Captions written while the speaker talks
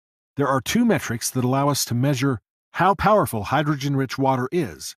There are two metrics that allow us to measure how powerful hydrogen-rich water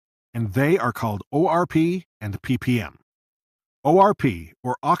is, and they are called ORP and PPM. ORP,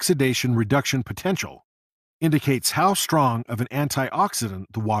 or oxidation reduction potential, indicates how strong of an antioxidant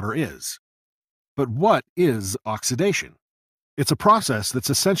the water is. But what is oxidation? It's a process that's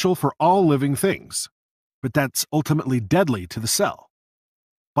essential for all living things, but that's ultimately deadly to the cell.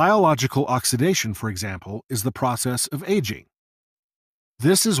 Biological oxidation, for example, is the process of aging.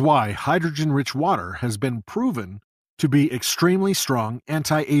 This is why hydrogen-rich water has been proven to be extremely strong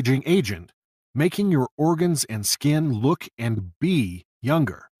anti-aging agent, making your organs and skin look and be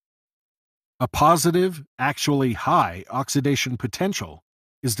younger. A positive, actually high oxidation potential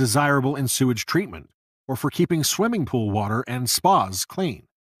is desirable in sewage treatment or for keeping swimming pool water and spas clean.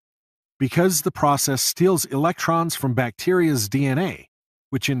 Because the process steals electrons from bacteria's DNA,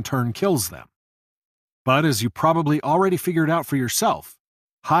 which in turn kills them. But as you probably already figured out for yourself,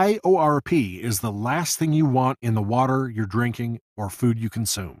 high ORP is the last thing you want in the water you're drinking or food you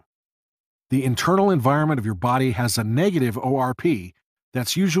consume. The internal environment of your body has a negative ORP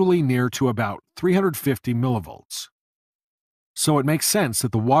that's usually near to about 350 millivolts. So it makes sense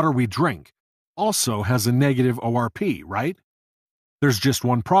that the water we drink also has a negative ORP, right? There's just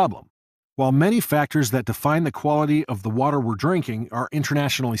one problem. While many factors that define the quality of the water we're drinking are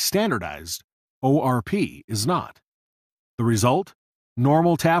internationally standardized, ORP is not. The result?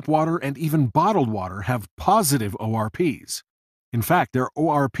 Normal tap water and even bottled water have positive ORPs. In fact, their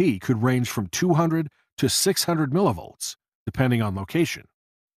ORP could range from 200 to 600 millivolts, depending on location.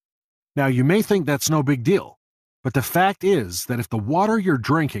 Now, you may think that's no big deal, but the fact is that if the water you're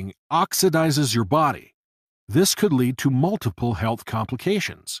drinking oxidizes your body, this could lead to multiple health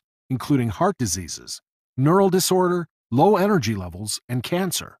complications, including heart diseases, neural disorder, low energy levels, and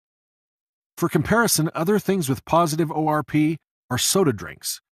cancer. For comparison, other things with positive ORP are soda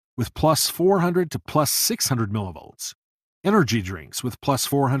drinks, with plus 400 to plus 600 millivolts, energy drinks with plus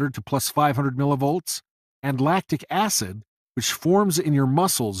 400 to plus 500 millivolts, and lactic acid, which forms in your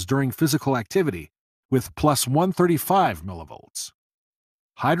muscles during physical activity, with plus 135 millivolts.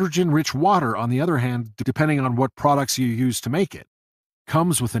 Hydrogen-rich water, on the other hand, depending on what products you use to make it,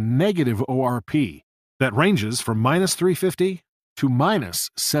 comes with a negative ORP that ranges from minus 350 to minus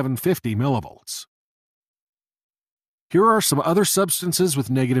 750 millivolts. Here are some other substances with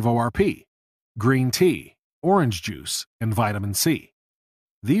negative ORP: green tea, orange juice, and vitamin C.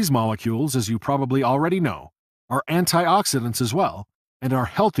 These molecules, as you probably already know, are antioxidants as well and are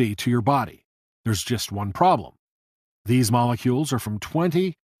healthy to your body. There's just one problem. These molecules are from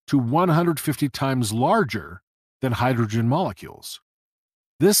 20 to 150 times larger than hydrogen molecules.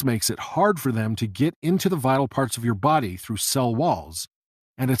 This makes it hard for them to get into the vital parts of your body through cell walls,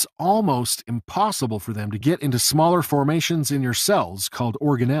 and it's almost impossible for them to get into smaller formations in your cells called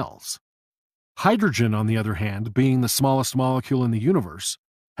organelles. Hydrogen, on the other hand, being the smallest molecule in the universe,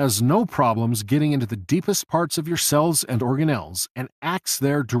 has no problems getting into the deepest parts of your cells and organelles and acts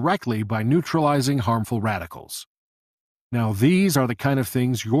there directly by neutralizing harmful radicals. Now, these are the kind of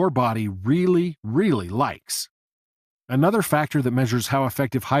things your body really, really likes. Another factor that measures how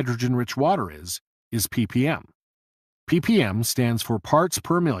effective hydrogen-rich water is PPM. PPM stands for parts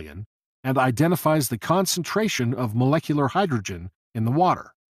per million and identifies the concentration of molecular hydrogen in the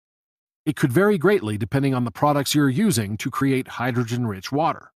water. It could vary greatly depending on the products you're using to create hydrogen-rich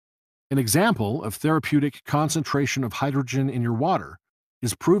water. An example of therapeutic concentration of hydrogen in your water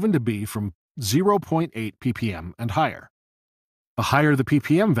is proven to be from 0.8 ppm and higher. The higher the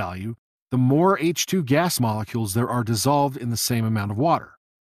ppm value, the more H2 gas molecules there are dissolved in the same amount of water.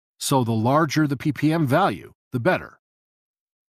 So the larger the ppm value, the better.